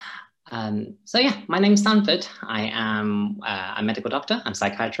So yeah, my name's Stanford. I am a medical doctor. I'm a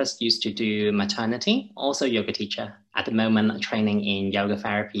psychiatrist, used to do maternity, also yoga teacher. At the moment, training in yoga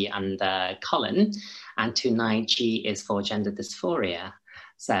therapy under Colin. And tonight, G is for gender dysphoria.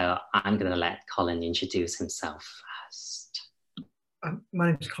 So I'm going to let Colin introduce himself first. My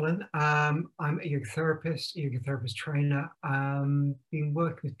name is Colin. I'm a yoga therapist trainer. Been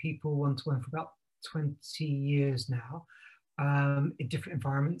working with people one-to-one for about 20 years now, in different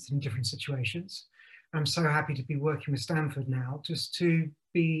environments and different situations. I'm so happy to be working with Stanford now, just to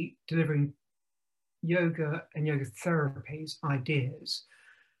be delivering yoga and yoga therapies ideas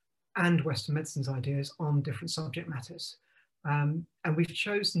and Western medicine's ideas on different subject matters. And we've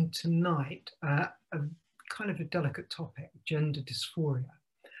chosen tonight a kind of a delicate topic, gender dysphoria.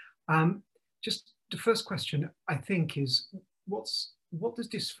 Just the first question, I think, is what does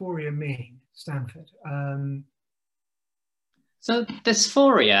dysphoria mean, Stanford? So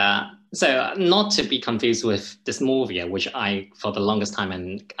dysphoria, so not to be confused with dysmorphia, which I, for the longest time,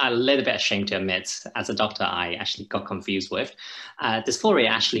 and a little bit ashamed to admit, as a doctor, I actually got confused with. Dysphoria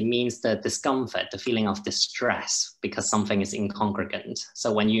actually means the discomfort, the feeling of distress because something is incongruent.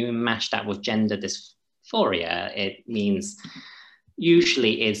 So when you match that with gender dysphoria, it means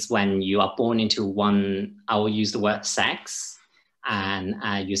usually it's when you are born into one, I will use the word sex, and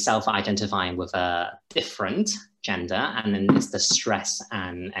you self-identifying with a different gender, and then it's the stress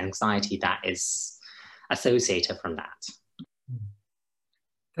and anxiety that is associated from that.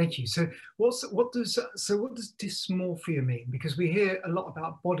 Thank you. So what does dysmorphia mean? Because we hear a lot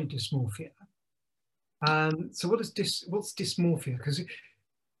about body dysmorphia. So what's dysmorphia?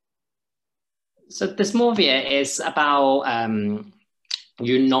 So dysmorphia is about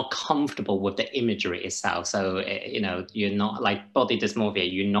you're not comfortable with the imagery itself. So, you know, you're not like body dysmorphia,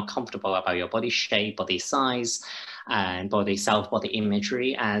 you're not comfortable about your body shape, body size, and body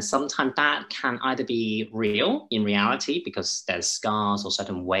imagery. And sometimes that can either be real in reality because there's scars or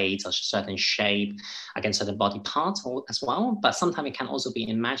certain weights or certain shape against certain body parts as well. But sometimes it can also be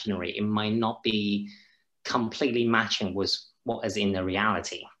imaginary. It might not be completely matching with what is in the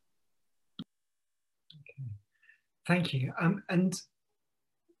reality. Okay. Thank you. And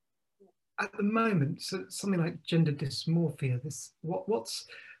at the moment, so something like gender dysmorphia, what's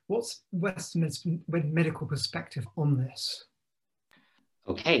Western medical perspective on this?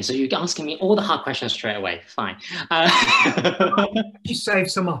 Okay, so you're asking me all the hard questions straight away. Fine. You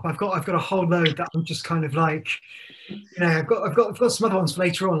save some up. I've got a whole load that I'm just kind of like, you know, I've got some other ones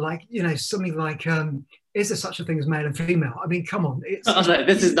later on, like, you know, something like, is there such a thing as male and female? I mean, come on. This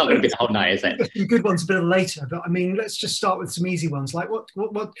is not going to be the whole night, is it? Some good ones a bit later, but I mean, let's just start with some easy ones. Like what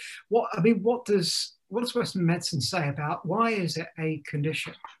does Western medicine say about why is it a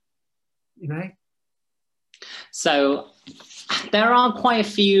condition? You know? So there are quite a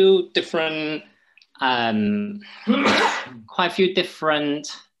few different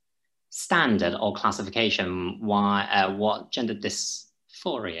standard or classification what gender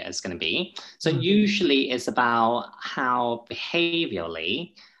dysphoria is going to be. So usually it's about how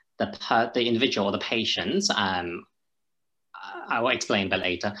behaviorally the individual or the patients, I will explain that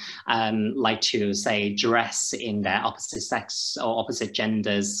later, like to say dress in their opposite sex or opposite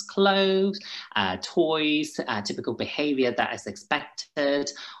genders clothes, toys, typical behavior that is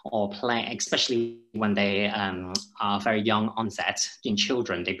expected, or play, especially when they are very young onset in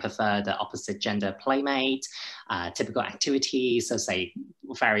children, they prefer the opposite gender playmate, typical activities. So say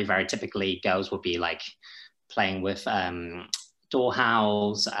very, very typically girls would be like playing with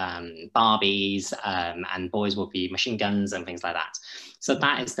dollhouse, Barbies, and boys will be machine guns and things like that. So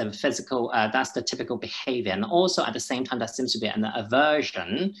that is the physical, that's the typical behavior. And also at the same time, there seems to be an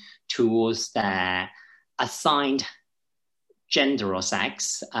aversion towards their assigned gender or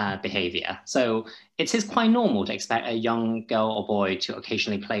sex behavior. So it is quite normal to expect a young girl or boy to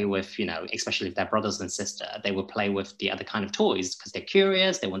occasionally play with, you know, especially if they're brothers and sisters, they will play with the other kind of toys because they're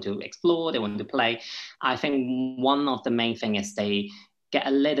curious, they want to explore, they want to play. I think one of the main things is they get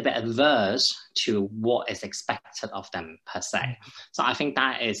a little bit averse to what is expected of them per se. So I think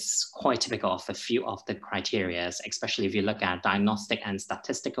that is quite typical of a few of the criteria, especially if you look at Diagnostic and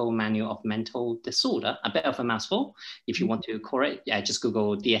Statistical Manual of Mental Disorder, a bit of a mouthful. If you want to call it, just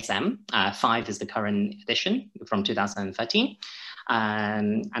Google DSM. 5 is the current edition from 2013.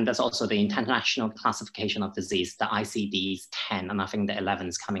 And there's also the International Classification of Disease, the ICD-10, and I think the 11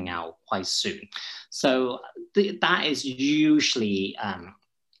 is coming out quite soon. So that is usually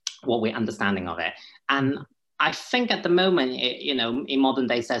what we're understanding of it. And I think at the moment, you know, in modern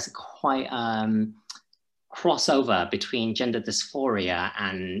days, there's quite crossover between gender dysphoria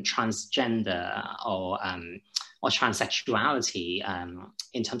and transgender or or transsexuality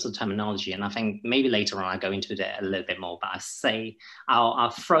in terms of terminology. And I think maybe later on I'll go into that a little bit more, but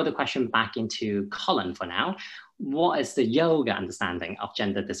I'll throw the question back into Colin for now. What is the yoga understanding of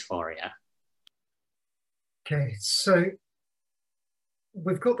gender dysphoria? Okay, so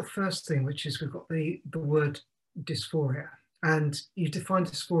we've got the first thing, which is we've got the word dysphoria. And you define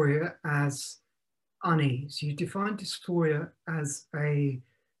dysphoria as unease. You define dysphoria as a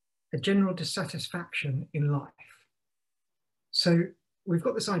general dissatisfaction in life. So we've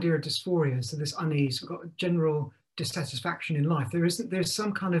got this idea of dysphoria, so this unease, we've got a general dissatisfaction in life. There's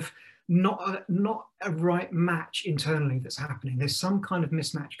some kind of not a right match internally that's happening. There's some kind of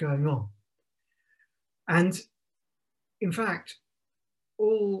mismatch going on. And in fact,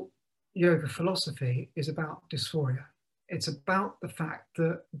 all yoga philosophy is about dysphoria. It's about the fact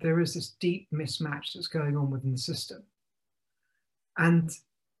that there is this deep mismatch that's going on within the system. And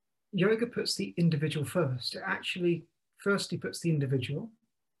yoga puts the individual first. It actually firstly puts the individual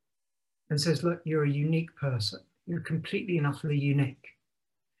and says, look, you're a unique person. You're completely and utterly unique.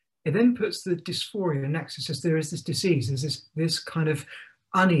 It then puts the dysphoria next. It says there is this disease, there's this kind of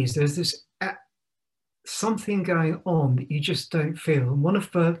unease, there's this something going on that you just don't feel. And one of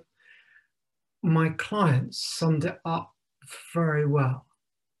my clients summed it up very well.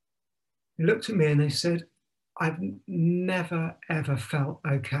 They looked at me and they said, I've never, ever felt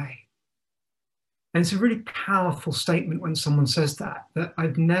okay. And it's a really powerful statement when someone says that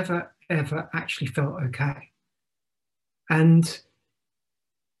I've never, ever actually felt okay. And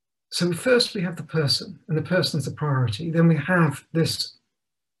so first we have the person, and the person is the priority. Then we have this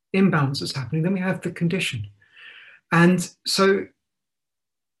imbalance that's happening. Then we have the condition. And so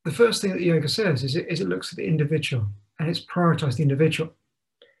the first thing that yoga says is it looks at the individual and it's prioritized the individual.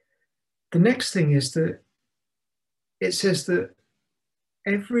 The next thing is that it says that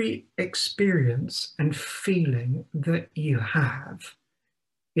every experience and feeling that you have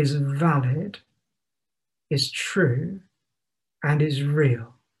is valid, is true, and is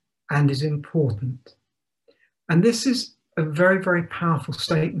real, and is important. And this is a very, very powerful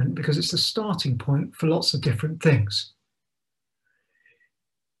statement because it's a starting point for lots of different things.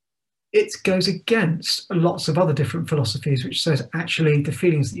 It goes against lots of other different philosophies, which says actually the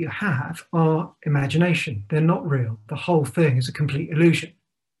feelings that you have are imagination. They're not real. The whole thing is a complete illusion.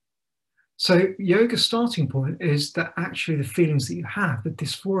 So yoga's starting point is that actually the feelings that you have, the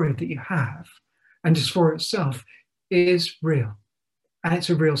dysphoria that you have, and dysphoria itself is real. And it's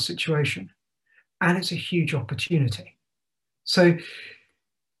a real situation. And it's a huge opportunity. So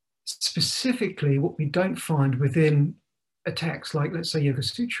specifically, what we don't find within a text like, let's say, Yoga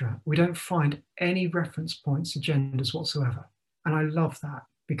Sutra, we don't find any reference points to genders whatsoever. And I love that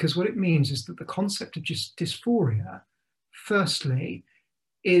because what it means is that the concept of just dysphoria, firstly,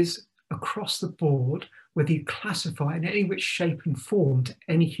 is across the board, whether you classify in any which shape and form to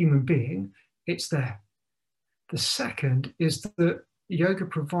any human being, it's there. The second is that yoga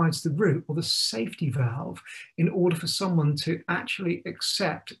provides the route or the safety valve in order for someone to actually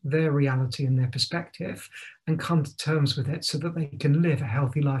accept their reality and their perspective and come to terms with it so that they can live a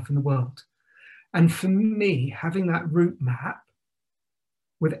healthy life in the world. And for me, having that route map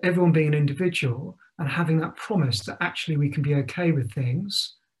with everyone being an individual and having that promise that actually we can be okay with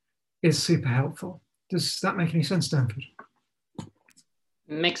things is super helpful. Does that make any sense, Stanford?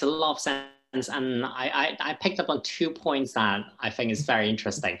 Makes a lot of sense. And I picked up on 2 points that I think is very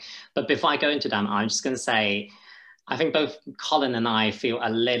interesting. But before I go into them, I'm just going to say, I think both Colin and I feel a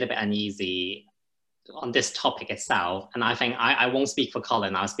little bit uneasy on this topic itself. And I think I won't speak for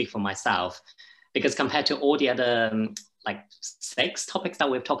Colin, I'll speak for myself. Because compared to all the other like 6 topics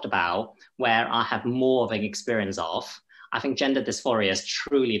that we've talked about, where I have more of an experience of, I think gender dysphoria is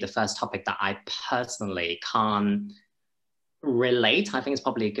truly the first topic that I personally can't relate. I think it's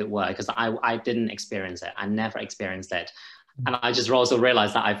probably a good word because I didn't experience it. I never experienced it. And I just also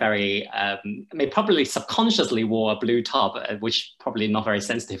realized that I probably subconsciously wore a blue top, which probably not very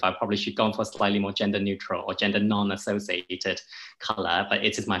sensitive. I probably should go for slightly more gender neutral or gender non-associated color, but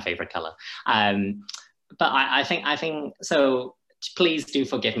it is my favorite color. But I think so. Please do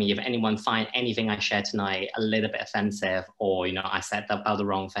forgive me if anyone find anything I shared tonight a little bit offensive or, I said about the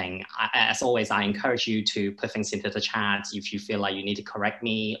wrong thing. As always, I encourage you to put things into the chat if you feel like you need to correct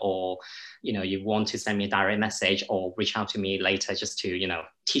me or, you want to send me a direct message or reach out to me later just to,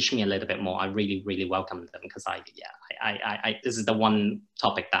 teach me a little bit more. I really, really welcome them because this is the one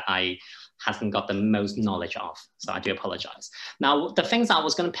topic that I hasn't got the most knowledge of. So I do apologize. Now, the things I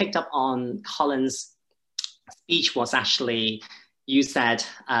was going to pick up on Colin's speech was actually, you said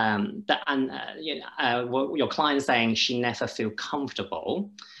that your client saying she never feel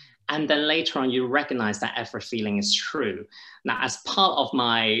comfortable. And then later on, you recognize that every feeling is true. Now, as part of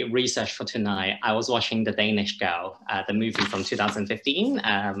my research for tonight, I was watching The Danish Girl, the movie from 2015.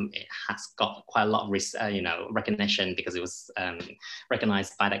 It has got quite a lot of recognition because it was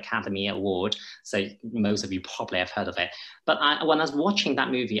recognized by the Academy Award. So most of you probably have heard of it. But when I was watching that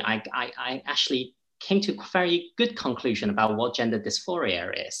movie, I actually came to a very good conclusion about what gender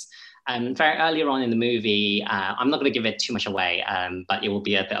dysphoria is. Very earlier on in the movie, I'm not going to give it too much away, but it will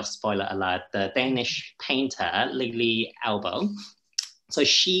be a bit of spoiler alert. The Danish painter, Lily Elbow, so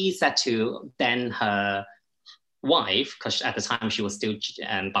she said to then her wife, because at the time she was still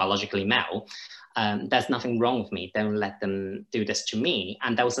biologically male, there's nothing wrong with me, don't let them do this to me.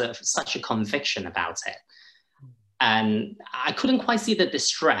 And there was such a conviction about it. And I couldn't quite see the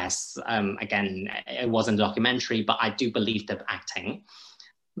distress. Again, it wasn't a documentary, but I do believe the acting.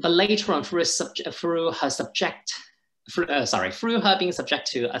 But later on, through her being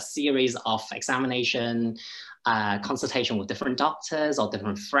subject to a series of examination, consultation with different doctors or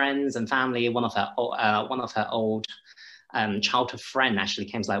different friends and family, one of her old childhood friend actually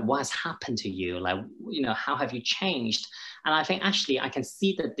came like, what has happened to you? Like, how have you changed? And I think actually I can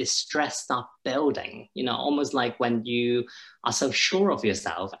see the distress start building, almost like when you are so sure of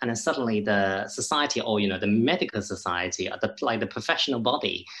yourself and then suddenly the society or, the medical society or the professional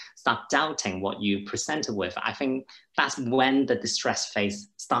body start doubting what you presented with. I think that's when the distress phase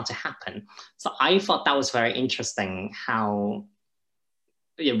starts to happen. So I thought that was very interesting how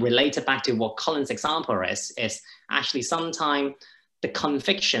related back to what Colin's example is actually sometimes the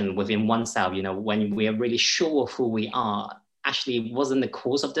conviction within oneself, when we are really sure of who we are, actually wasn't the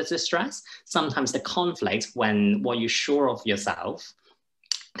cause of the distress. Sometimes the conflict when what you're sure of yourself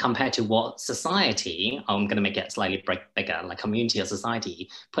compared to what society, I'm going to make it slightly bigger, like community or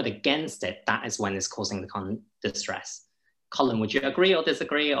society, put against it, that is when it's causing the distress. Colin, would you agree or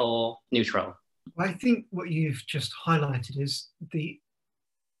disagree or neutral? I think what you've just highlighted is the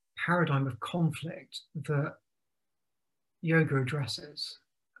paradigm of conflict that yoga addresses.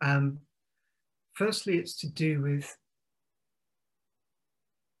 Firstly, it's to do with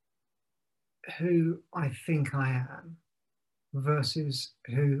who I think I am versus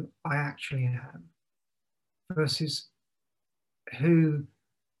who I actually am, versus who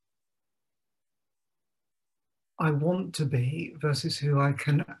I want to be versus who I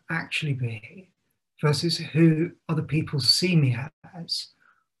can actually be, versus who other people see me as,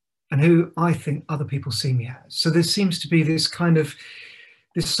 and who I think other people see me as. So there seems to be this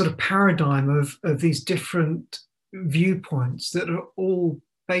sort of paradigm of these different viewpoints that are all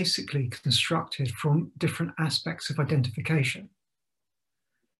basically constructed from different aspects of identification.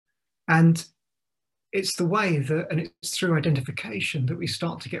 And it's the way that, and it's through identification that we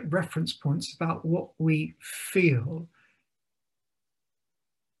start to get reference points about what we feel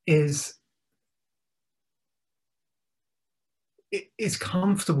is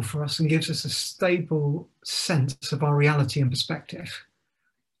comfortable for us and gives us a stable sense of our reality and perspective.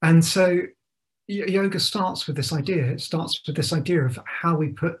 And so yoga starts with this idea. It starts with this idea of how we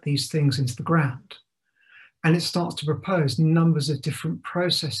put these things into the ground. And it starts to propose numbers of different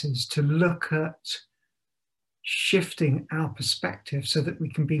processes to look at shifting our perspective so that we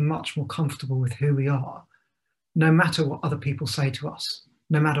can be much more comfortable with who we are, no matter what other people say to us,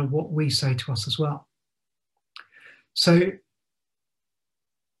 no matter what we say to us as well. So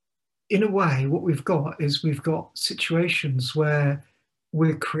in a way, what we've got is we've got situations where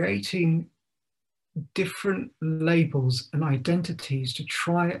we're creating different labels and identities to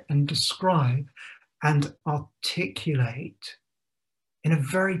try and describe and articulate in a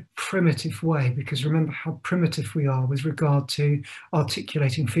very primitive way, because remember how primitive we are with regard to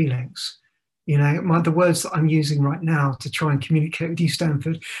articulating feelings. The words that I'm using right now to try and communicate with you,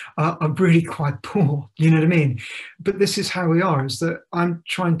 Stanford, are really quite poor, you know what I mean? But this is how we are, is that I'm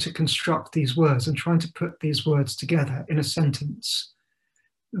trying to construct these words and trying to put these words together in a sentence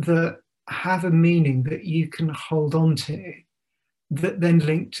that have a meaning that you can hold on to, that then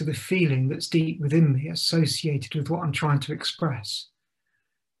link to the feeling that's deep within me associated with what I'm trying to express.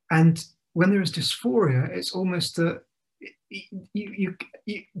 And when there is dysphoria, it's almost that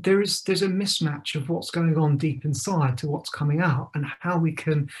there's a mismatch of what's going on deep inside to what's coming out, and how we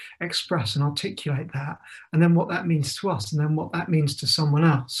can express and articulate that, and then what that means to us, and then what that means to someone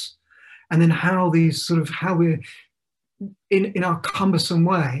else, and then how we're in our cumbersome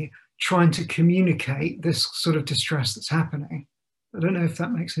way trying to communicate this sort of distress that's happening. I don't know if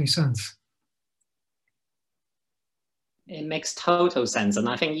that makes any sense. It makes total sense. And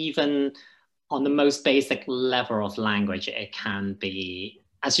I think even on the most basic level of language, it can be,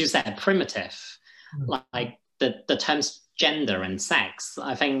 as you said, primitive. Like the terms gender and sex,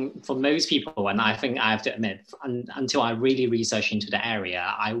 I think for most people, and I think I have to admit, until I really researched into the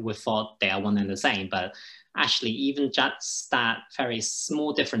area, I would thought they are one and the same. But actually, even just that very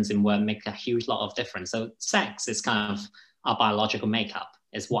small difference in word make a huge lot of difference. So sex is kind of our biological makeup,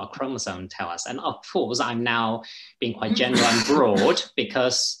 is what a chromosome tell us. And of course, I'm now being quite general and broad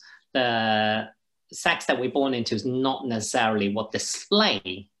because the sex that we're born into is not necessarily what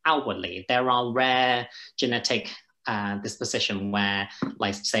display outwardly. There are rare genetic disposition where,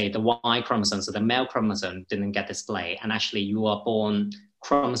 like say, the Y chromosome, so the male chromosome didn't get displayed, and actually you are born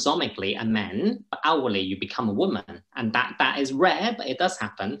chromosomically a man, but outwardly you become a woman. And that is rare, but it does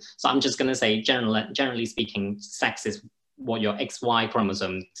happen. So I'm just gonna say, generally speaking, sex is what your XY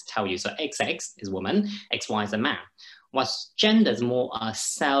chromosomes tell you. So XX is woman, XY is a man. What's gender is more a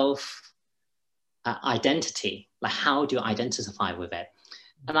self identity, like how do you identify with it?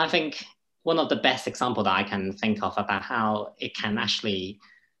 And I think one of the best examples that I can think of about how it can actually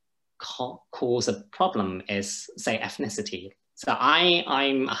cause a problem is, say, ethnicity. So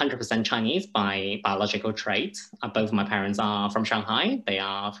I'm 100% Chinese by biological trait. Both my parents are from Shanghai. They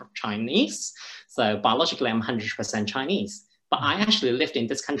are from Chinese. So biologically, I'm 100% Chinese. But I actually lived in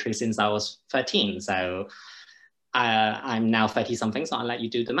this country since I was 13. So I'm now 30 something. So I'll let you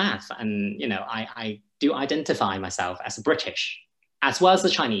do the math. And, you know, I do identify myself as British as well as the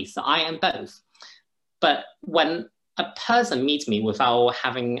Chinese. So I am both. But when a person meets me without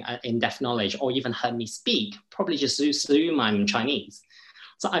having in-depth knowledge or even heard me speak, probably just assume I'm Chinese.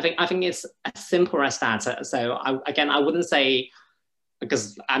 So I think it's as simple as that. So I wouldn't say,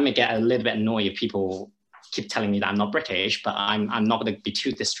 because I may get a little bit annoyed if people keep telling me that I'm not British, but I'm not going to be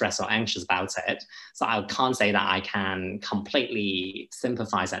too distressed or anxious about it. So I can't say that I can completely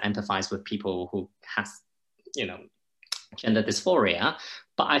sympathize and empathize with people who has, you know, gender dysphoria.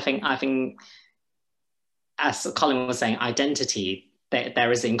 But I think as Colin was saying, identity,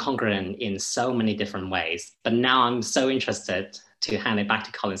 there is incongruent in so many different ways. But now I'm so interested to hand it back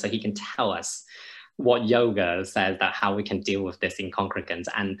to Colin so he can tell us what yoga says about how we can deal with this incongruence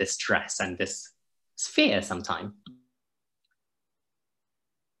and this stress and this fear sometimes.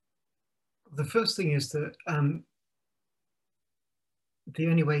 The first thing is that the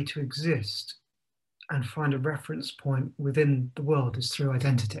only way to exist and find a reference point within the world is through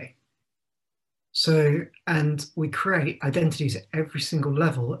identity. So, and we create identities at every single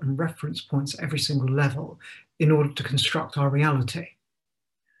level and reference points at every single level in order to construct our reality.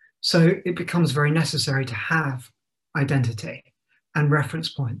 So it becomes very necessary to have identity and reference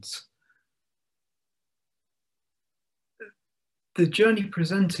points. The journey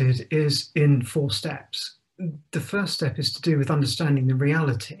presented is in 4 steps. The first step is to do with understanding the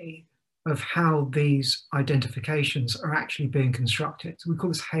reality of how these identifications are actually being constructed. So we call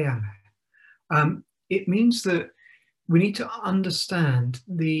this heian. It means that we need to understand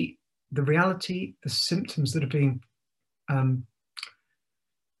the reality, the symptoms that are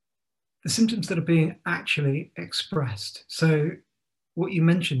being actually expressed. So what you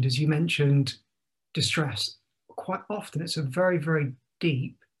mentioned is you mentioned distress. Quite often it's a very, very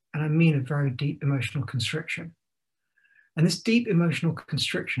deep, and I mean a very deep emotional constriction. And this deep emotional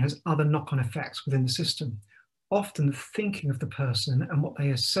constriction has other knock-on effects within the system. Often the thinking of the person and what they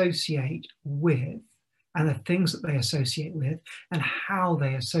associate with, and the things that they associate with, and how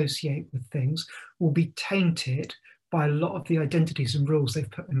they associate with things will be tainted by a lot of the identities and rules they've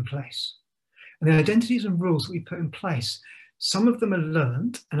put in place. And the identities and rules that we put in place, some of them are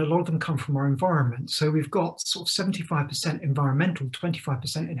learned and a lot of them come from our environment. So we've got sort of 75% environmental,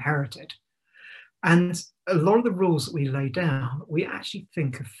 25% inherited. And a lot of the rules that we lay down, we actually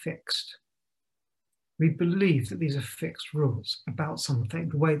think are fixed. We believe that these are fixed rules about something,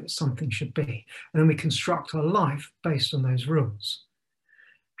 the way that something should be. And then we construct our life based on those rules.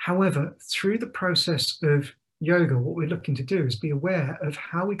 However, through the process of yoga, what we're looking to do is be aware of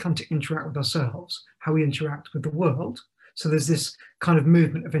how we come to interact with ourselves, how we interact with the world. So there's this kind of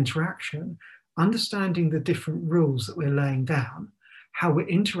movement of interaction, understanding the different rules that we're laying down, how we're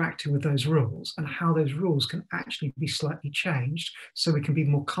interacting with those rules, and how those rules can actually be slightly changed so we can be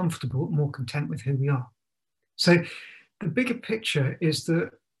more comfortable, more content with who we are. So the bigger picture is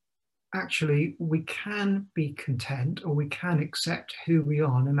that actually we can be content, or we can accept who we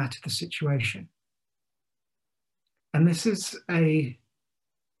are no matter the situation. And this is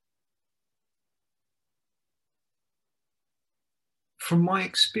from my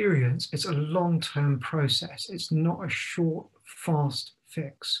experience, it's a long-term process. It's not a short, fast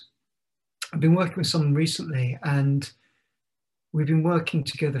fix. I've been working with someone recently, and we've been working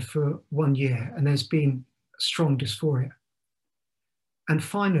together for 1 year, and there's been strong dysphoria. And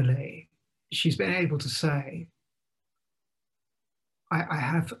finally, she's been able to say, I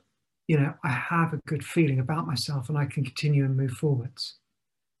have, you know, I have a good feeling about myself and I can continue and move forwards.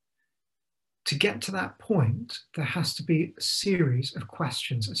 To get to that point, there has to be a series of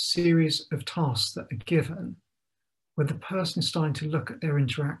questions, a series of tasks that are given, where the person is starting to look at their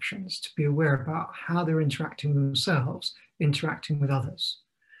interactions, to be aware about how they're interacting with themselves, interacting with others,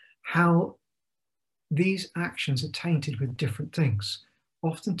 how these actions are tainted with different things,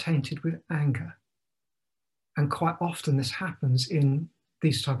 often tainted with anger. And quite often this happens in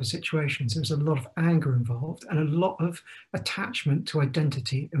these type of situations. There's a lot of anger involved and a lot of attachment to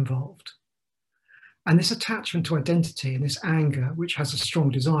identity involved. And this attachment to identity and this anger, which has a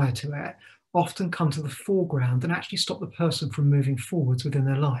strong desire to it, often come to the foreground and actually stop the person from moving forwards within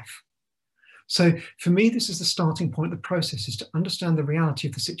their life. So for me, this is the starting point of the process, is to understand the reality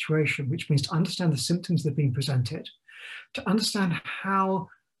of the situation, which means to understand the symptoms that are being presented, to understand how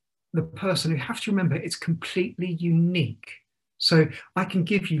the person, you have to remember, it's completely unique. So I can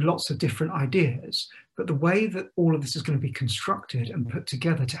give you lots of different ideas, but the way that all of this is going to be constructed and put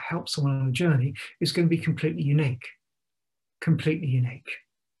together to help someone on a journey is going to be completely unique. Completely unique.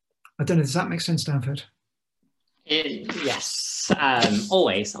 I don't know, does that make sense, Stanford? Yes,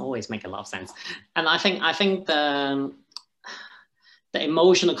 always make a lot of sense. And I think the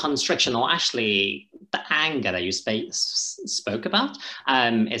emotional constriction, or actually the anger that you spoke about,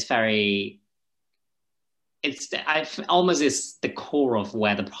 is very, almost is the core of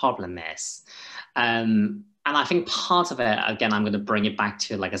where the problem is. And I think part of it, again, I'm going to bring it back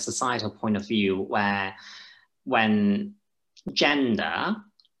to like a societal point of view, where when gender,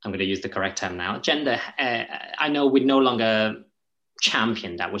 I'm going to use the correct term now, gender, I know we no longer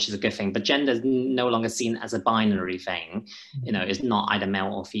champion that, which is a good thing, but gender is no longer seen as a binary thing. You know, it's not either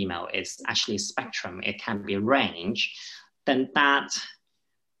male or female, it's actually a spectrum, it can be a range. Then that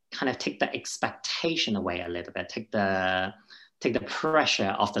kind of take the expectation away a little bit, take the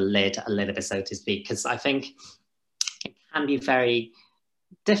pressure off the lid a little bit, so to speak, because I think it can be very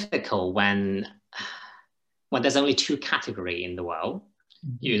difficult when there's only two categories in the world.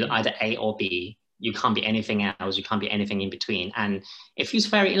 You're either A or B. You can't be anything else. You can't be anything in between. And it feels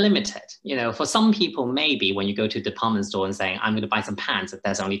very limited. You know, for some people, maybe when you go to a department store and saying, I'm going to buy some pants, if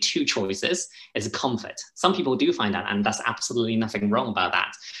there's only two choices, it's a comfort. Some people do find that, and that's absolutely nothing wrong about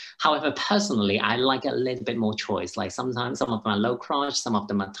that. However, personally, I like a little bit more choice. Like sometimes some of them are low crotch, some of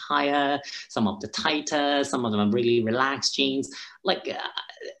them are higher, some of them tighter, some of them are really relaxed jeans. Like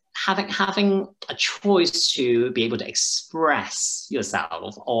having a choice to be able to express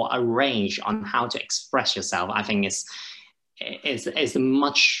yourself, or a range on how to express yourself, I think is a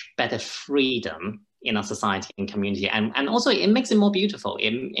much better freedom in our society and community. And also it makes it more beautiful.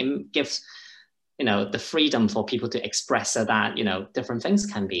 It gives, you know, the freedom for people to express, so that, you know, different things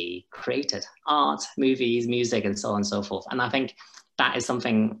can be created, art, movies, music, and so on and so forth. And I think that is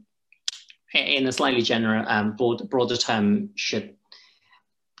something in a slightly general, broader term should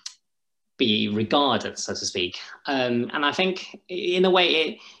be regarded, so to speak. And I think in a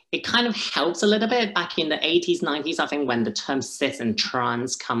way it kind of helps a little bit back in the 80s, 90s, I think, when the term cis and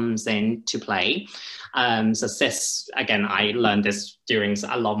trans comes into play. So cis, again, I learned this during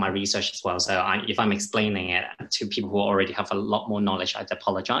a lot of my research as well. So if I'm explaining it to people who already have a lot more knowledge, I'd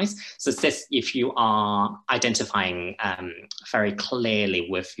apologize. So cis, if you are identifying very clearly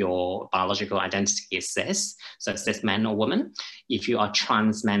with your biological identity, is cis, so cis man or woman. If you are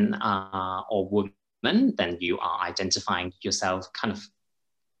trans man or woman, then you are identifying yourself kind of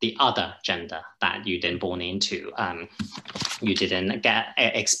the other gender that you didn't born into. You didn't get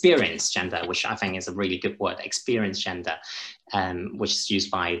experience gender, which I think is a really good word, experience gender, which is used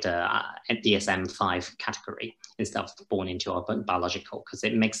by the DSM-5 category instead of born into or biological, because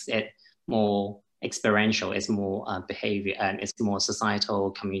it makes it more experiential, it's more behavior, and it's more societal,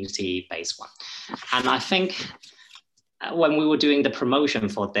 community-based one. And I think when we were doing the promotion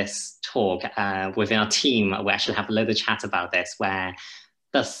for this talk within our team, we actually have a little chat about this, where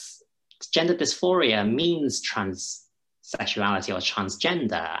thus gender dysphoria means transsexuality or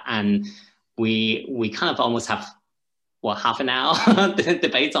transgender. And we kind of almost have, what, half an hour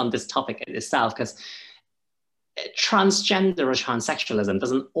debate on this topic itself, because transgender or transsexualism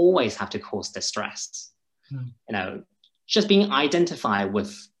doesn't always have to cause distress. You know, just being identified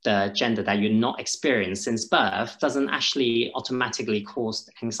with the gender that you're not experienced since birth doesn't actually automatically cause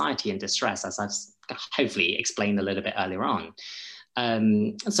anxiety and distress, as I've hopefully explained a little bit earlier on.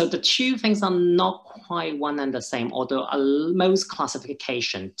 So the two things are not quite one and the same, although most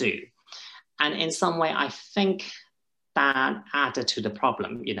classifications do. And in some way, I think that added to the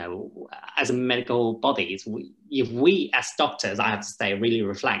problem. You know, as medical bodies, if we as doctors, I have to say, really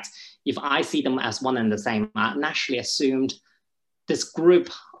reflect, if I see them as one and the same, I naturally assumed this group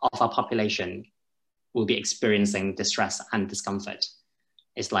of our population will be experiencing distress and discomfort.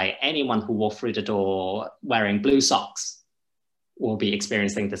 It's like anyone who walked through the door wearing blue socks will be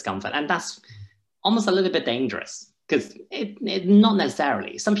experiencing discomfort. And that's almost a little bit dangerous, because it not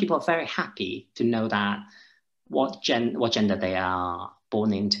necessarily. Some people are very happy to know that what gender they are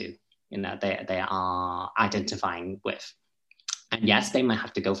born into, they are identifying with. And yes, they might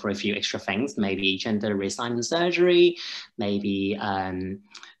have to go through a few extra things, maybe gender reassignment surgery, maybe, I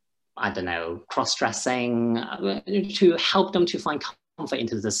don't know, cross-dressing, to help them to find comfort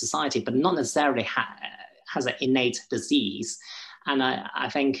into the society, but not necessarily has an innate disease. And I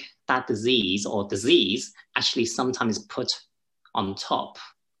think that disease actually sometimes put on top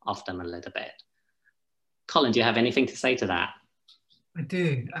of them a little bit. Colin, do you have anything to say to that? I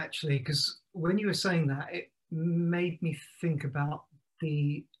do, actually, because when you were saying that, it made me think about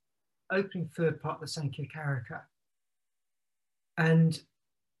the opening third part of the Sankhya Karika, and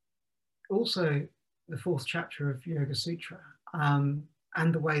also the fourth chapter of Yoga Sutra, and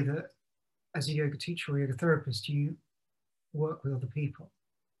the way that as a yoga teacher or yoga therapist, you work with other people.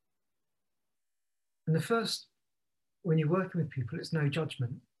 And the first, when you're working with people, it's no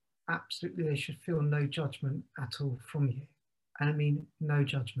judgment. Absolutely, they should feel no judgment at all from you. And I mean no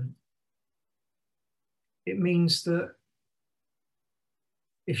judgment. It means that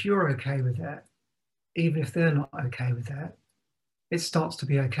if you're okay with it, even if they're not okay with it, it starts to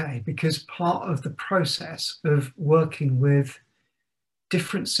be okay, because part of the process of working with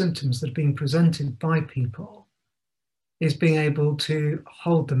different symptoms that are being presented by people is being able to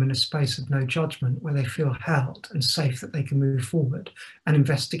hold them in a space of no judgment, where they feel held and safe, that they can move forward and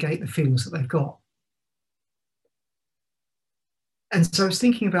investigate the feelings that they've got. And so I was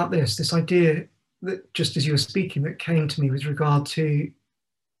thinking about this idea that, just as you were speaking, that came to me with regard to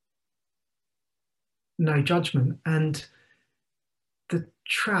no judgment and the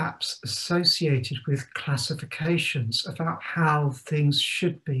traps associated with classifications about how things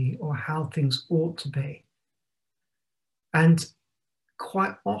should be or how things ought to be. And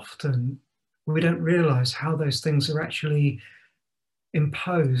quite often we don't realize how those things are actually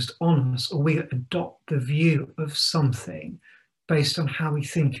imposed on us, or we adopt the view of something based on how we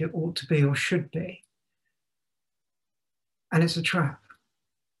think it ought to be or should be. And it's a trap.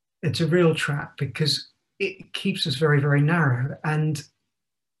 It's a real trap, because it keeps us very, very narrow. And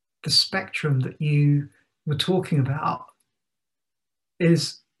the spectrum that you were talking about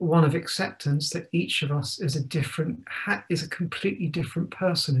is one of acceptance that each of us is a completely different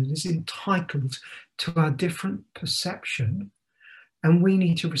person and is entitled to our different perception. And we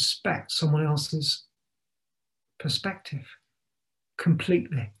need to respect someone else's perspective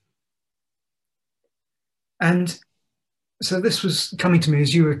completely. And so this was coming to me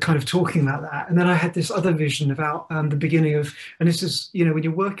as you were kind of talking about that. And then I had this other vision about the beginning of, and this is, when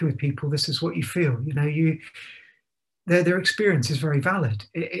you're working with people, this is what you feel, their experience is very valid.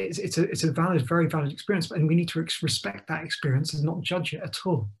 It's a valid, very valid experience, and we need to respect that experience and not judge it at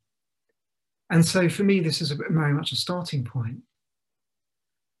all. And so for me, this is very much a starting point.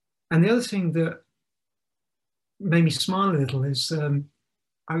 And the other thing that made me smile a little is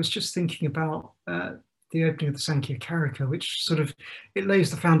I was just thinking about the opening of the Sankhya Karika, which it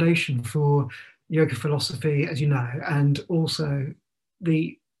lays the foundation for yoga philosophy, as you know, and also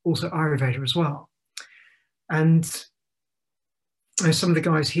Ayurveda as well. And some of the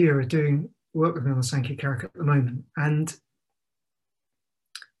guys here are doing work with me on the Sankhya Karika at the moment. And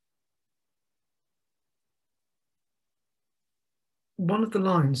one of the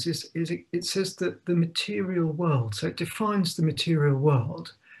lines is it says that the material world, so it defines the material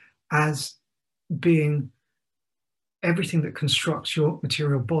world as being everything that constructs your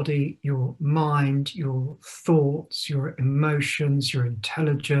material body, your mind, your thoughts, your emotions, your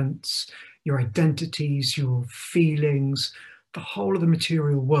intelligence, your identities, your feelings. The whole of the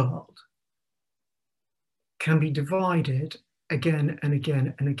material world can be divided again and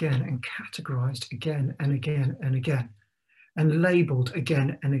again and again, and categorized again and again and again, and labeled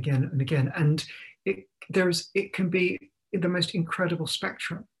again and again and again. And it can be the most incredible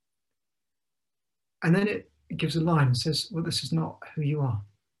spectrum. And then it gives a line and says, well, this is not who you are.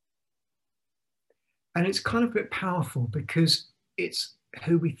 And it's kind of a bit powerful, because it's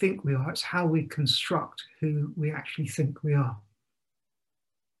who we think we are. It's how we construct who we actually think we are.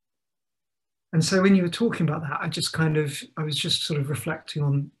 And so when you were talking about that, I was just sort of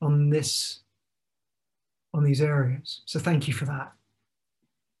reflecting on these areas. So thank you for that.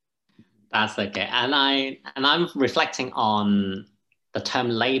 That's okay. And I'm reflecting on the term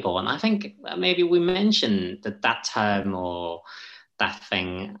label, and I think maybe we mentioned that term or that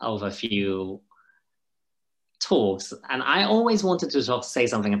thing over a few talks, and I always wanted to say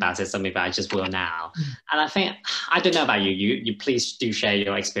something about it, so maybe I just will now. And I think, I don't know about you, you please do share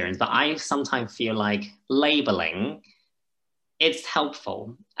your experience, but I sometimes feel like labeling, it's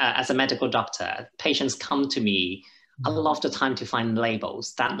helpful. As a medical doctor, patients come to me a lot of the time to find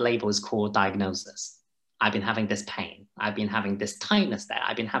labels. That label is called diagnosis. I've been having this pain. I've been having this tightness there.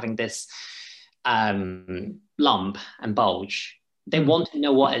 I've been having this lump and bulge. They want to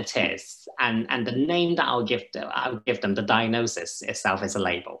know what it is. And the name that I'll give them, the diagnosis itself is a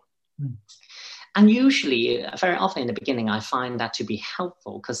label. And usually, very often in the beginning, I find that to be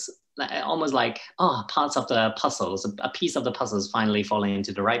helpful because almost like, oh, parts of the puzzles, a piece of the puzzle is finally falling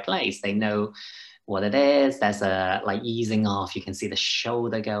into the right place. They know what it is. There's a like easing off. You can see the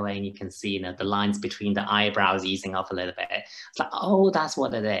shoulder going. You can see, you know, the lines between the eyebrows easing off a little bit. It's like, oh, that's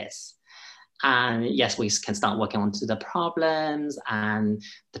what it is. And yes, we can start working onto the problems and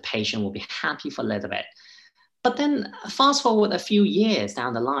the patient will be happy for a little bit. But then fast forward a few years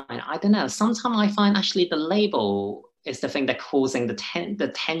down the line, I don't know, sometimes I find actually the label is the thing that causing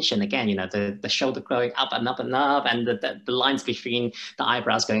the tension again, you know, the shoulder growing up and up and up, and the lines between the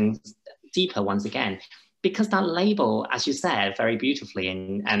eyebrows going deeper once again. Because that label, as you said very beautifully,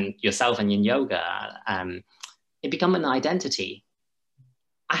 and yourself and in yoga, it becomes an identity.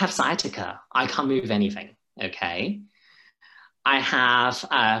 I have sciatica, I can't move anything, okay? I have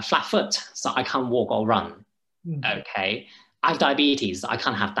a flat foot, so I can't walk or run. Okay, I have diabetes, I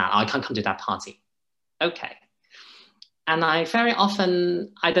can't have that, I can't come to that party. Okay. And I very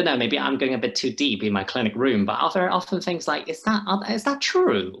often, I don't know, maybe I'm going a bit too deep in my clinic room, but I very often think like, is that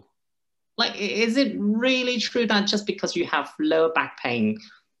true? Like, is it really true that just because you have lower back pain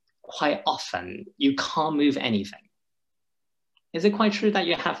quite often, you can't move anything? Is it quite true that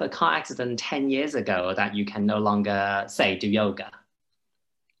you have a car accident 10 years ago that you can no longer, say, do yoga?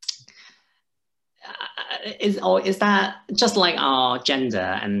 Is that just like our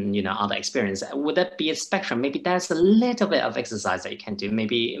gender and, you know, other experience? Would that be a spectrum? Maybe there's a little bit of exercise that you can do.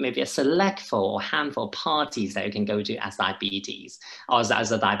 Maybe a select or handful of parties that you can go to as diabetes or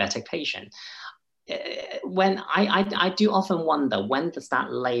as a diabetic patient. When I do often wonder, when does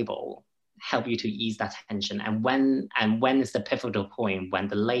that label help you to ease that tension, and when is the pivotal point when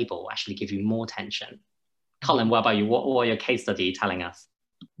the label actually gives you more tension? Colin, what about you? What are your case study telling us?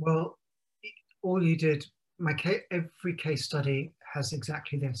 Well, all you did, every case study has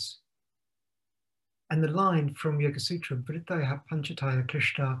exactly this. And the line from Yoga Sutra, Vriddhaya Panchataya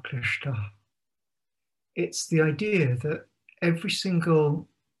Klishta Klishta, it's the idea that every single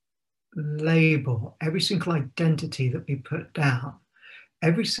label, every single identity that we put down,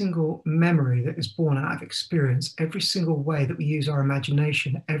 every single memory that is born out of experience, every single way that we use our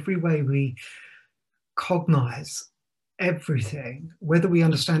imagination, every way we cognize everything, whether we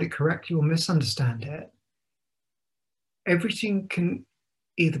understand it correctly or misunderstand it, everything can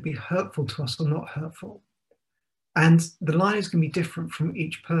either be hurtful to us or not hurtful. And the line is going to be different from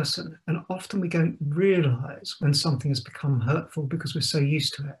each person. And often we don't realize when something has become hurtful because we're so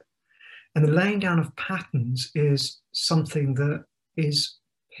used to it. And the laying down of patterns is something that is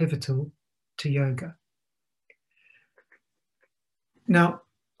pivotal to yoga. Now,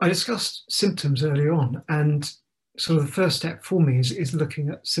 I discussed symptoms earlier on, and sort of the first step for me is looking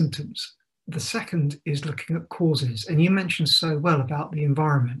at symptoms. The second is looking at causes. And you mentioned so well about the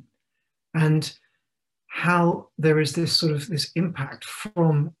environment and how there is this sort of this impact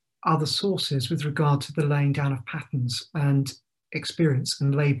from other sources with regard to the laying down of patterns and experience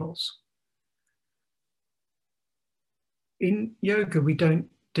and labels. In yoga, we don't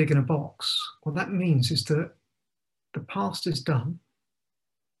dig in a box. What that means is that the past is done.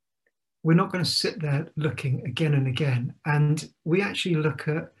 We're not going to sit there looking again and again. And we actually look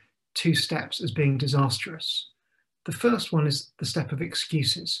at two steps as being disastrous. The first one is the step of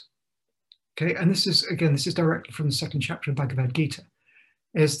excuses. Okay, and this is directly from the second chapter of Bhagavad Gita,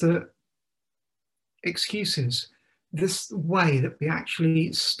 is that excuses, this way that we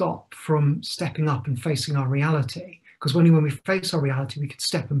actually stop from stepping up and facing our reality, because only when we face our reality, we can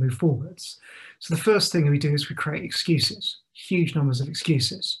step and move forwards. So the first thing we do is we create excuses, huge numbers of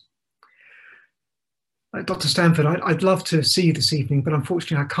excuses. Dr. Stanford, I'd love to see you this evening, but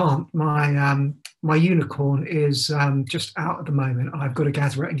unfortunately I can't. My unicorn is just out at the moment. I've got to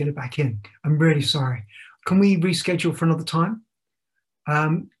gather it and get it back in. I'm really sorry. Can we reschedule for another time?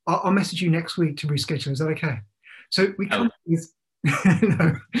 I'll message you next week to reschedule. Is that okay? So we come up with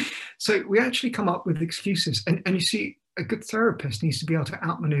no. So we actually come up with excuses, and you see, a good therapist needs to be able to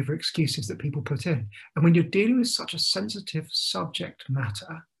outmaneuver excuses that people put in. And when you're dealing with such a sensitive subject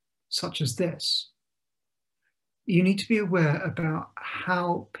matter, such as this, you need to be aware about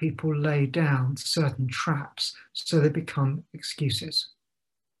how people lay down certain traps so they become excuses.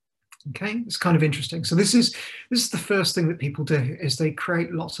 Okay, it's kind of interesting. So this is the first thing that people do, is they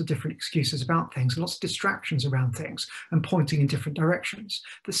create lots of different excuses about things, lots of distractions around things and pointing in different directions.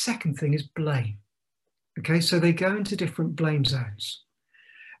 The second thing is blame. Okay, so they go into different blame zones.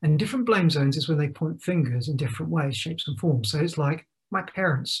 And different blame zones is when they point fingers in different ways, shapes and forms. So it's like, my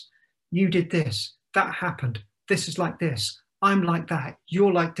parents, you did this, that happened, this is like this, I'm like that,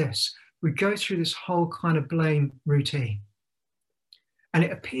 you're like this. We go through this whole kind of blame routine. And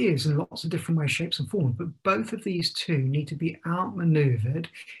it appears in lots of different ways, shapes and forms, but both of these two need to be outmaneuvered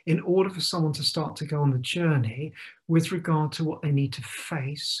in order for someone to start to go on the journey with regard to what they need to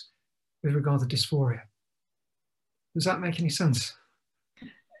face with regard to dysphoria. Does that make any sense?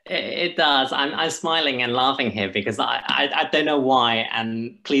 It does. I'm smiling and laughing here because I don't know why,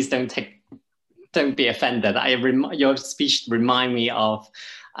 and please don't be offended. Your speech remind me of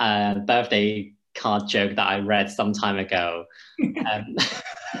a birthday card joke that I read some time ago.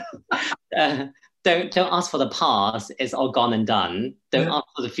 Don't ask for the past, it's all gone and done. Don't ask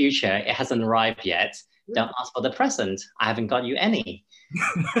for the future, it hasn't arrived yet. Don't ask for the present, I haven't got you any.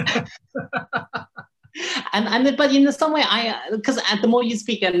 But in some way, because the more you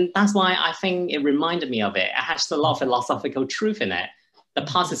speak, and that's why I think it reminded me of it. It has a lot of philosophical truth in it. The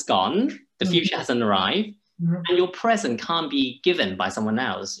past is gone, the future hasn't arrived, and your present can't be given by someone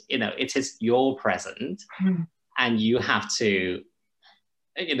else. It is your present, and you have to,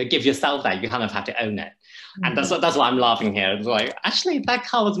 give yourself that. You kind of have to own it, and that's why I'm laughing here. It's like, actually, that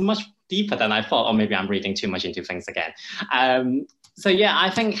card was much deeper than I thought, or maybe I'm reading too much into things again. So yeah, I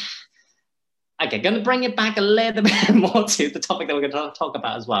think. Okay, going to bring it back a little bit more to the topic that we're going to talk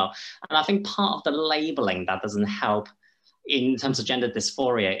about as well. And I think part of the labeling that doesn't help in terms of gender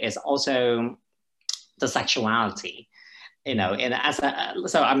dysphoria is also the sexuality. So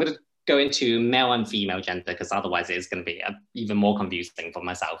I'm going to go into male and female gender because otherwise it's going to be even more confusing for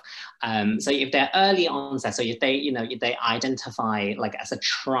myself. So if they're early onset, so if they identify like as a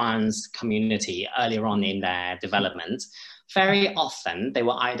trans community earlier on in their development, very often they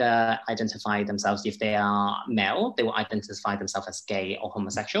will either identify themselves, if they are male, they will identify themselves as gay or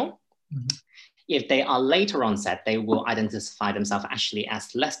homosexual. If they are later onset, they will identify themselves actually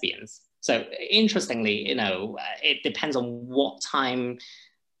as lesbians. So interestingly, it depends on what time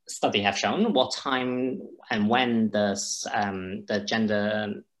study have shown, what time and when the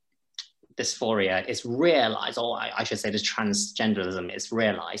gender dysphoria is realized, or I should say the transgenderism is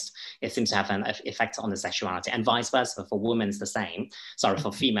realized, it seems to have an effect on the sexuality, and vice versa for women is the same. Sorry,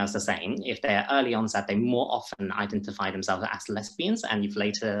 for females the same. If they're early onset, they more often identify themselves as lesbians, and if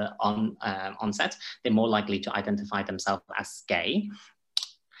later on onset, they're more likely to identify themselves as gay.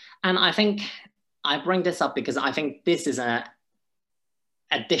 And I think I bring this up because I think this is an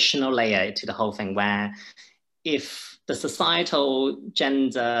additional layer to the whole thing, where if the societal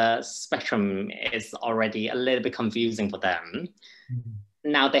gender spectrum is already a little bit confusing for them,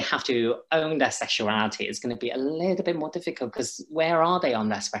 now they have to own their sexuality. It's going to be a little bit more difficult because where are they on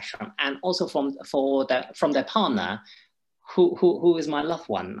that spectrum? And also from their partner, who is my loved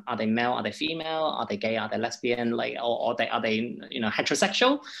one? Are they male? Are they female? Are they gay? Are they lesbian? Are they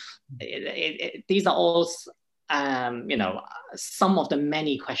heterosexual? These are all some of the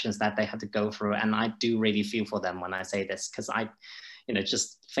many questions that they have to go through, and I do really feel for them when I say this, because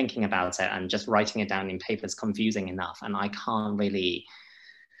just thinking about it and just writing it down in paper is confusing enough, and I can't really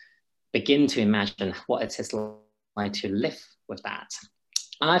begin to imagine what it is like to live with that.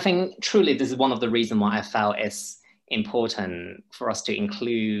 And I think truly this is one of the reasons why I felt it's important for us to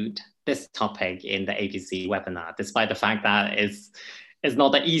include this topic in the ABC webinar, despite the fact that it's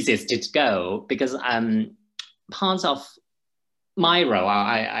not the easiest to go, because part of my role,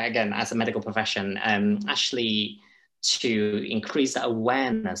 I again, as a medical profession, actually to increase the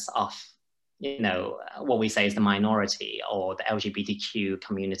awareness of, what we say is the minority or the LGBTQ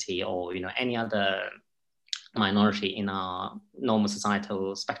community, or, any other minority in our normal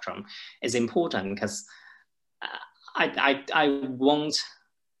societal spectrum is important, because I won't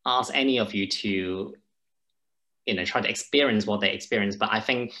ask any of you to try to experience what they experience, but I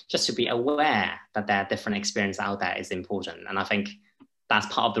think just to be aware that there are different experiences out there is important, and I think that's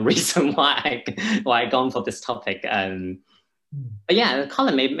part of the reason why I gone for this topic. But yeah,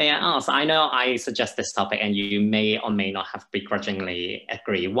 Colin, may I ask? I know I suggest this topic, and you may or may not have begrudgingly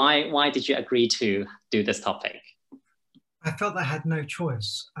agree. Why did you agree to do this topic? I felt I had no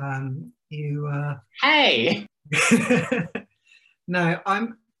choice. Hey. No,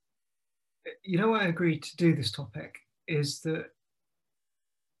 why I agreed to do this topic is that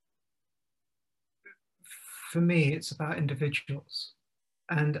for me, it's about individuals.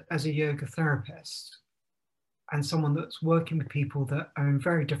 And as a yoga therapist and someone that's working with people that are in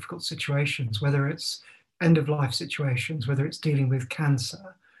very difficult situations, whether it's end of life situations, whether it's dealing with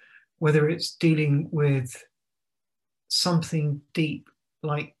cancer, whether it's dealing with something deep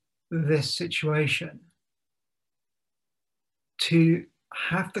like this situation, to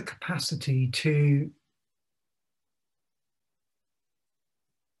have the capacity to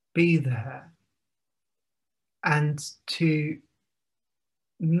be there and to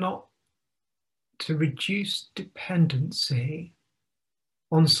not to reduce dependency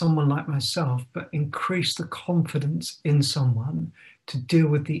on someone like myself, but increase the confidence in someone to deal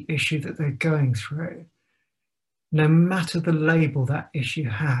with the issue that they're going through. No matter the label that issue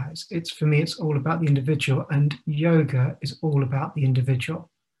has, for me, it's all about the individual, and yoga is all about the individual.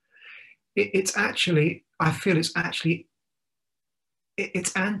 It's actually, I feel it's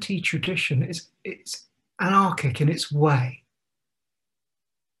anti-tradition. It's anarchic in its way.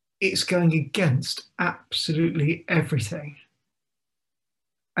 It's going against absolutely everything.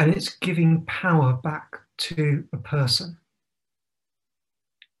 And it's giving power back to a person.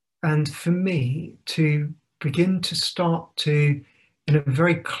 And for me, to begin to start to, in a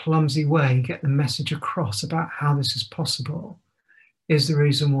very clumsy way, get the message across about how this is possible is the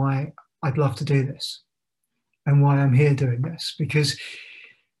reason why I'd love to do this and why I'm here doing this. Because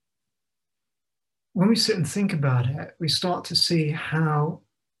when we sit and think about it, we start to see how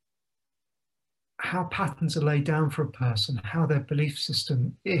patterns are laid down for a person, how their belief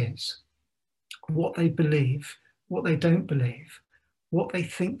system is, what they believe, what they don't believe, what they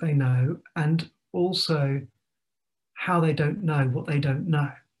think they know, and also how they don't know what they don't know,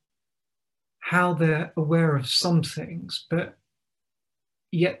 how they're aware of some things, but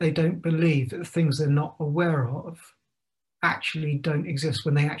yet they don't believe that the things they're not aware of actually don't exist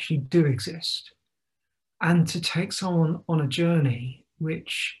when they actually do exist. And to take someone on a journey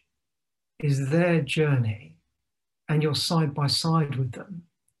which is their journey, and you're side by side with them,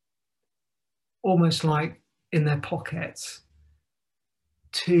 almost like in their pockets,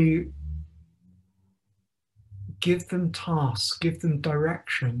 to give them tasks, give them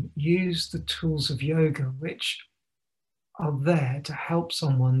direction, use the tools of yoga which are there to help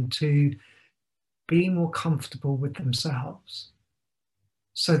someone to be more comfortable with themselves,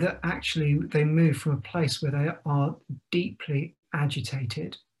 so that actually they move from a place where they are deeply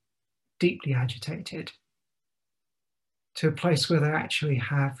agitated, to a place where they actually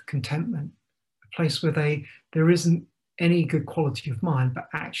have contentment, a place where there isn't any good quality of mind, but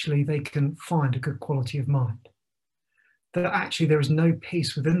actually they can find a good quality of mind. That actually there is no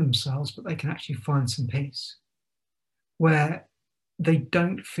peace within themselves, but they can actually find some peace. Where they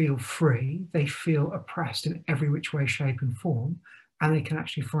don't feel free, they feel oppressed in every which way, shape and form, and they can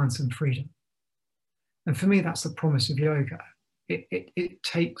actually find some freedom. And for me, that's the promise of yoga. It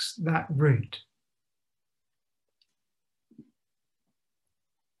takes that route.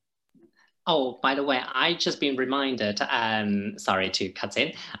 Oh, by the way, I just been reminded, sorry to cut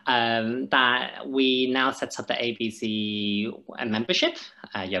in, that we now set up the ABC membership,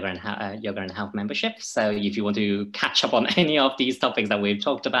 Yoga and Health membership. So if you want to catch up on any of these topics that we've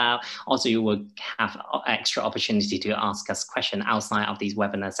talked about, also you will have extra opportunity to ask us questions outside of these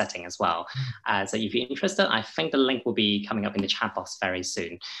webinar setting as well. So if you're interested, I think the link will be coming up in the chat box very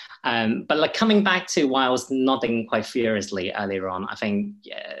soon. But like coming back to why I was nodding quite furiously earlier on, I think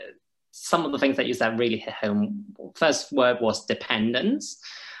some of the things that you said really hit home. First word was dependence,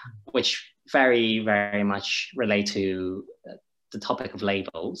 which very, very much relate to the topic of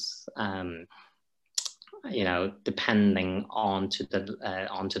labels. You know, depending onto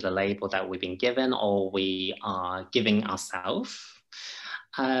the label that we've been given or we are giving ourselves.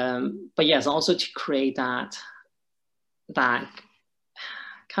 But yes, also to create that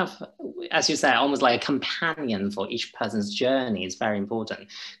kind of, as you say, almost like a companion for each person's journey is very important,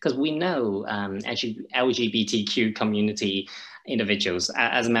 because we know LGBTQ community individuals,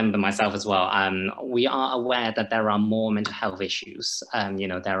 as a member myself as well, we are aware that there are more mental health issues. You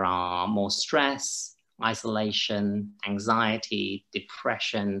know, there are more stress, isolation, anxiety,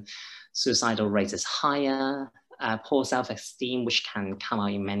 depression, suicidal rate is higher, poor self-esteem, which can come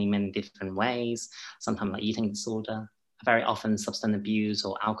out in many, many different ways, sometimes like eating disorder, very often substance abuse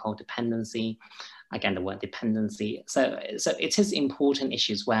or alcohol dependency. Again, the word dependency. So it is important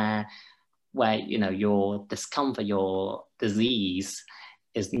issues where you know your discomfort, your disease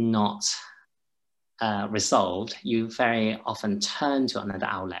is not resolved. You very often turn to another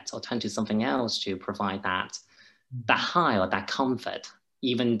outlet or turn to something else to provide that high or that comfort,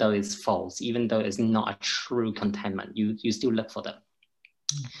 even though it's false, even though it's not a true contentment. You still look for them.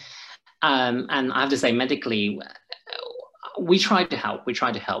 And I have to say, medically, we try to help. We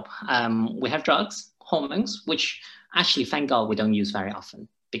try to help. We have drugs, hormones, which actually, thank God, we don't use very often,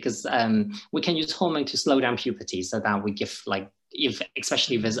 because we can use hormone to slow down puberty, so that we give, like, if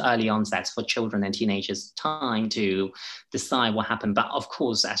especially if there's early onsets for children and teenagers, time to decide what happened. But of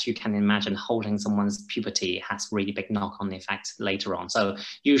course, as you can imagine, holding someone's puberty has really big knock-on effects later on. So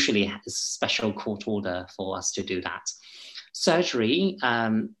usually it's a special court order for us to do that. Surgery,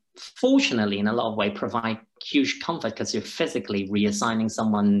 fortunately, in a lot of ways, provide huge comfort, because you're physically reassigning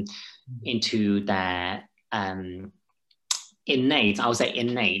someone into their innate, I would say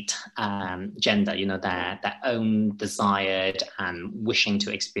innate gender, you know, their own desired and wishing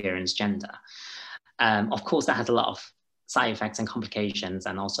to experience gender. Of course, that has a lot of side effects and complications,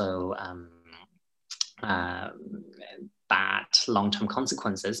 and also bad long-term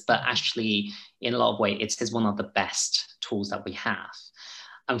consequences, but actually, in a lot of ways, it's one of the best tools that we have.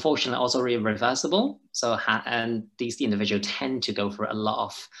 Unfortunately, also irreversible. So, and these individuals tend to go through a lot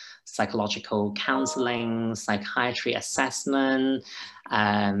of psychological counseling, psychiatry assessment,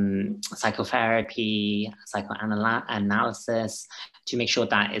 psychotherapy, psychoanalysis, to make sure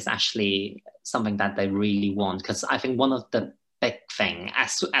that is actually something that they really want. Because I think one of the big thing,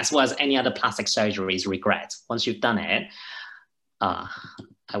 as well as any other plastic surgery, is regret. Once you've done it,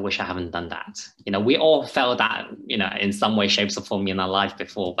 I wish I haven't done that. You know, we all felt that, you know, in some way, shapes or form in our life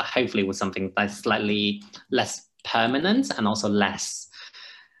before, but hopefully with something that's slightly less permanent and also less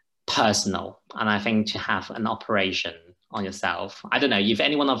personal. And I think to have an operation on yourself, I don't know, if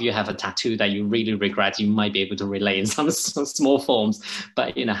any one of you have a tattoo that you really regret, you might be able to relate in some small forms,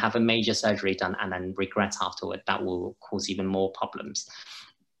 but, you know, have a major surgery done and then regret afterward, that will cause even more problems.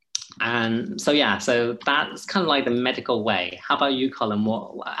 And so, yeah, so that's kind of like the medical way. How about you, Colin?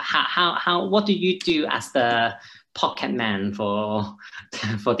 What do you do as the pocket man for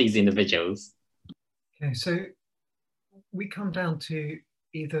these individuals? Okay, so we come down to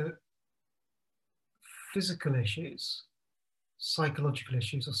either physical issues, psychological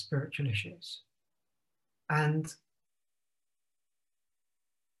issues, or spiritual issues. And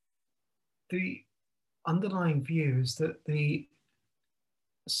the underlying view is that the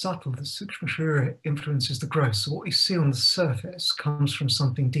subtle, the Sukshma Sharira influences the gross. So what you see on the surface comes from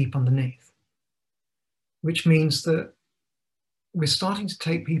something deep underneath, which means that we're starting to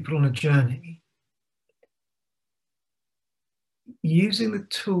take people on a journey. Using the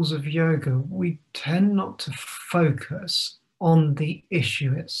tools of yoga, we tend not to focus on the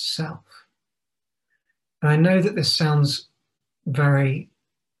issue itself. And I know that this sounds very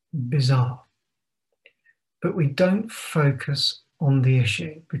bizarre, but we don't focus on the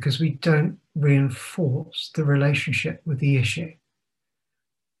issue because we don't reinforce the relationship with the issue.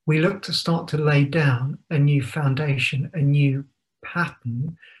 We look to start to lay down a new foundation, a new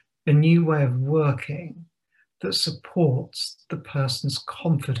pattern, a new way of working that supports the person's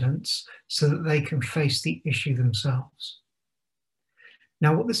confidence so that they can face the issue themselves.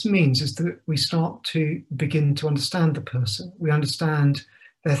 Now, what this means is that we start to begin to understand the person. We understand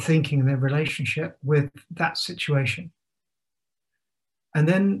their thinking and their relationship with that situation. And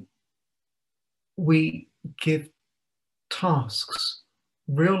then we give tasks,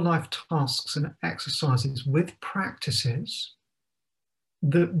 real life tasks and exercises with practices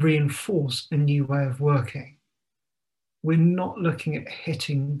that reinforce a new way of working. We're not looking at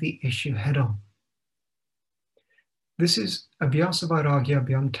hitting the issue head on. This is Abhyasa Vairagya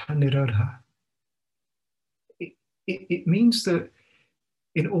Abhyanta Nirodha. It means that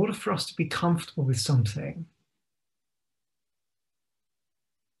in order for us to be comfortable with something,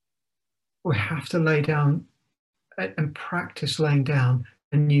 we have to lay down and practice laying down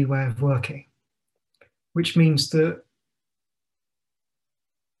a new way of working, which means that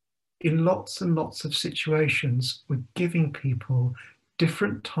in lots and lots of situations, we're giving people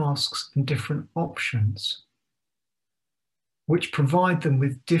different tasks and different options, which provide them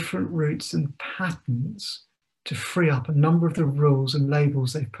with different routes and patterns to free up a number of the rules and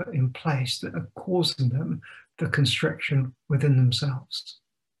labels they've put in place that are causing them the constriction within themselves.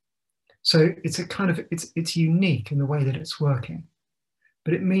 So it's a kind of, it's unique in the way that it's working.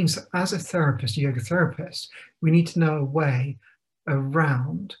 But it means that as a therapist, a yoga therapist, we need to know a way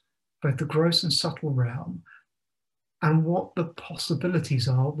around both the gross and subtle realm and what the possibilities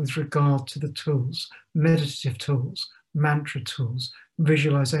are with regard to the tools, meditative tools, mantra tools,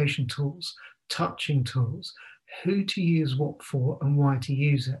 visualization tools, touching tools, who to use what for and why to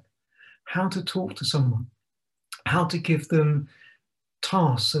use it, how to talk to someone, how to give them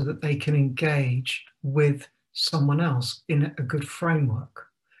tasks so that they can engage with someone else in a good framework,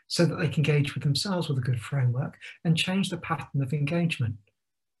 so that they can engage with themselves with a good framework and change the pattern of engagement.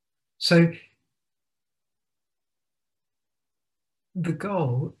 So the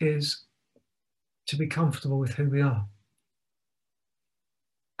goal is to be comfortable with who we are.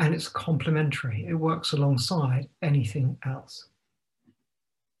 And it's complementary. It works alongside anything else.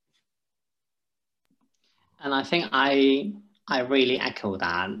 And I think I really echo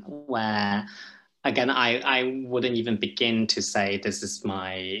that, where again, I wouldn't even begin to say this is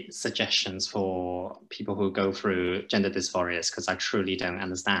my suggestions for people who go through gender dysphorias, because I truly don't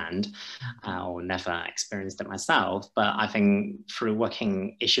understand or never experienced it myself. But I think through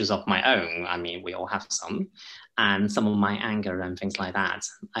working issues of my own, I mean, we all have some, and some of my anger and things like that,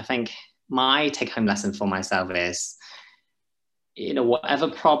 I think my take-home lesson for myself is, you know, whatever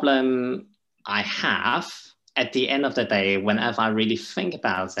problem I have, at the end of the day, whenever I really think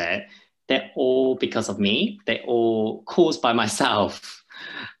about it, they're all because of me. They're all caused by myself.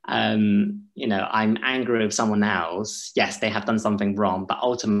 You know, I'm angry with someone else. Yes, they have done something wrong, but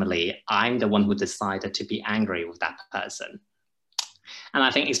ultimately, I'm the one who decided to be angry with that person. And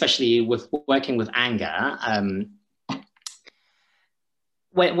I think, especially with working with anger,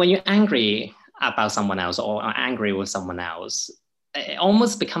 when you're angry about someone else or angry with someone else, it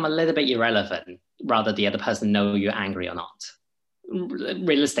almost become a little bit irrelevant, rather the other person know you're angry or not.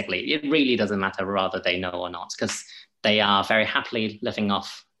 Realistically, it really doesn't matter whether they know or not, because they are very happily living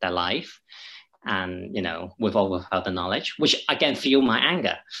off their life, and you know, with or without the knowledge, which again fuel my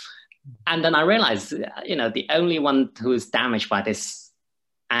anger. And then I realized, you know, the only one who is damaged by this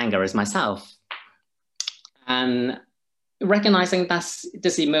anger is myself. And recognizing that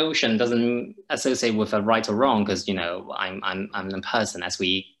this emotion doesn't associate with a right or wrong, because you know, I'm a person, as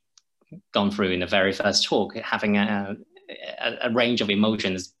we gone through in the very first talk, having a range of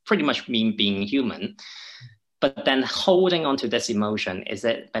emotions pretty much mean being human. But then holding on to this emotion, is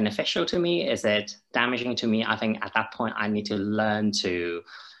it beneficial to me? Is it damaging to me? I think at that point I need to learn to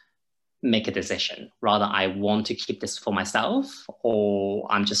make a decision. Rather, I want to keep this for myself, or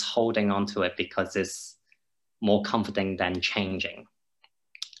I'm just holding on to it because it's more comforting than changing.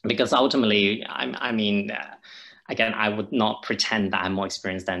 Because ultimately, I mean, again, I would not pretend that I'm more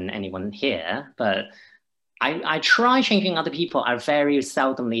experienced than anyone here, but I try changing other people. I very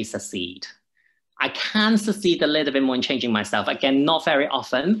seldomly succeed. I can succeed a little bit more in changing myself. Again, not very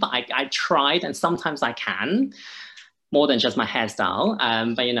often, but I tried, and sometimes I can, more than just my hairstyle.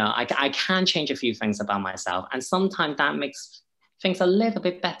 But you know, I can change a few things about myself, and sometimes that makes things a little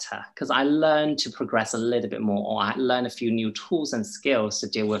bit better, because I learn to progress a little bit more, or I learn a few new tools and skills to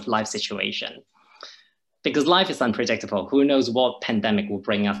deal with life situation. Because life is unpredictable. Who knows what pandemic will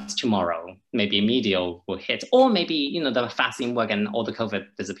bring us tomorrow? Maybe a meteor will hit, or maybe, you know, the vaccine work and all the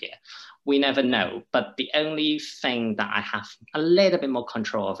COVID disappear. We never know. But the only thing that I have a little bit more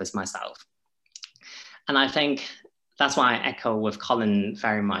control of is myself. And I think that's why I echo with Colin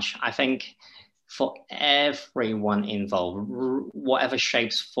very much. I think for everyone involved, whatever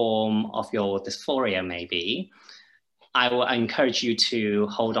shape, form of your dysphoria may be, I will encourage you to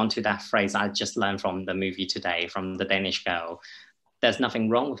hold on to that phrase I just learned from the movie today, from the Danish girl. There's nothing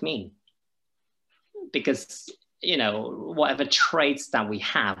wrong with me. Because, you know, whatever traits that we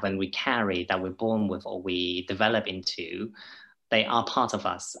have and we carry, that we're born with or we develop into, they are part of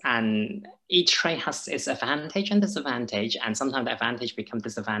us. And each trait has its advantage and disadvantage. And sometimes the advantage becomes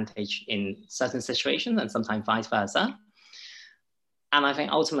disadvantage in certain situations, and sometimes vice versa. And I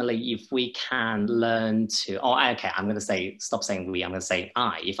think ultimately, if we can learn to, okay, I'm going to say, stop saying we, I'm going to say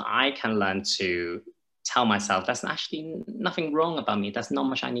I. If I can learn to tell myself there's actually nothing wrong about me, there's not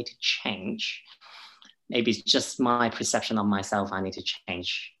much I need to change. Maybe it's just my perception of myself I need to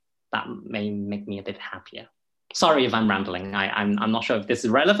change. That may make me a bit happier. Sorry if I'm rambling. I'm not sure if this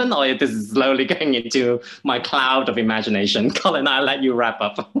is relevant or if this is slowly going into my cloud of imagination. Colin, I'll let you wrap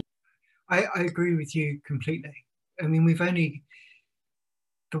up. I agree with you completely. I mean,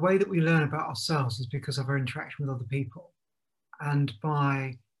 the way that we learn about ourselves is because of our interaction with other people. And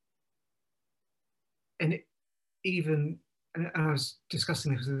I was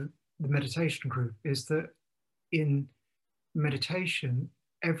discussing this with the meditation group, is that in meditation,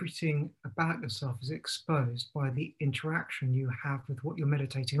 everything about yourself is exposed by the interaction you have with what you're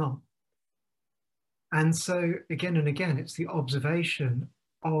meditating on. And so again and again, it's the observation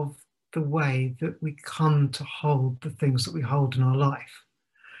of the way that we come to hold the things that we hold in our life.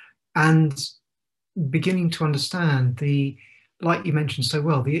 And beginning to understand like you mentioned so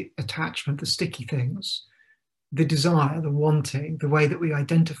well, the attachment, the sticky things, the desire, the wanting, the way that we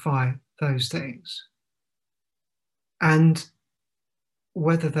identify those things, and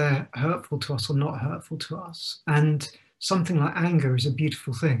whether they're hurtful to us or not hurtful to us. And something like anger is a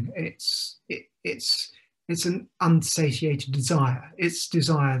beautiful thing. It's it's an unsatiated desire. It's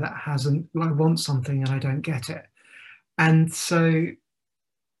desire that hasn't, well, I want something and I don't get it. And so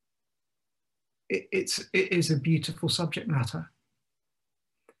it is a beautiful subject matter.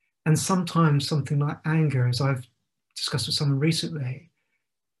 And sometimes something like anger, as I've discussed with someone recently,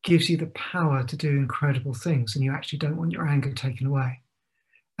 gives you the power to do incredible things, and you actually don't want your anger taken away.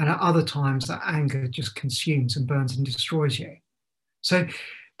 And at other times, that anger just consumes and burns and destroys you. So,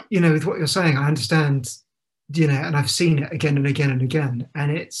 with what you're saying, I understand, and I've seen it again and again and again.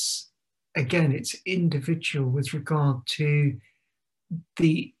 And it's individual with regard to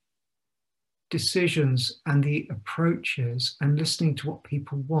the decisions and the approaches and listening to what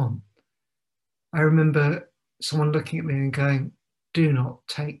people want. I remember someone looking at me and going, "Do not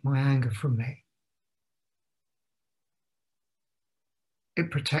take my anger from me.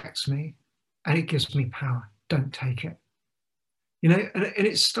 It protects me and it gives me power. Don't take it." And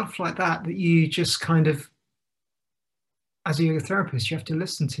it's stuff like that you just kind of, as a yoga therapist, you have to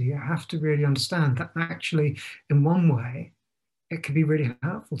listen to. You have to really understand that actually, in one way, it can be really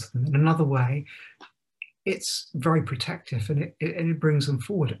hurtful to them. In another way, it's very protective, and it brings them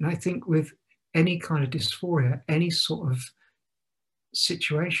forward. And I think with any kind of dysphoria, any sort of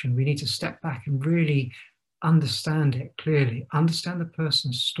situation, we need to step back and really understand it clearly, understand the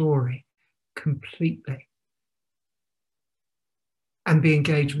person's story completely, and be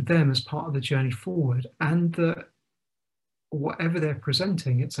engaged with them as part of the journey forward. And that whatever they're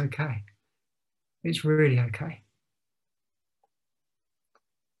presenting, it's okay. It's really okay.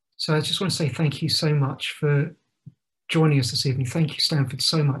 So I just want to say thank you so much for joining us this evening. Thank you, Stanford,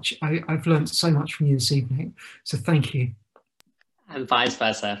 so much. I've learned so much from you this evening. So thank you. And vice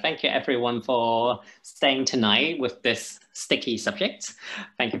versa. Thank you everyone for staying tonight with this sticky subject.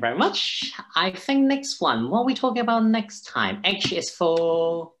 Thank you very much. I think next one, what are we talking about next time? H is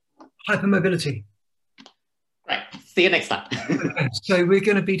for? Hypermobility. Right, see you next time. Okay, so we're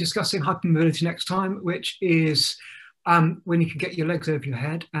going to be discussing hypermobility next time, which is when you can get your legs over your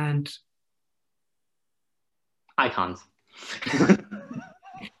head and... I can't.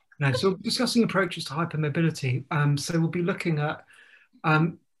 No, so discussing approaches to hypermobility. So we'll be looking at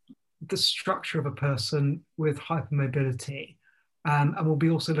the structure of a person with hypermobility. And we'll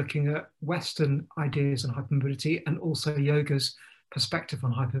be also looking at Western ideas on hypermobility and also yoga's perspective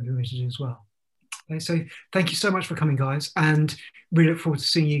on hypermobility as well. Okay, so thank you so much for coming, guys, and we look forward to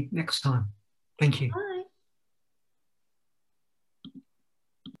seeing you next time. Thank you.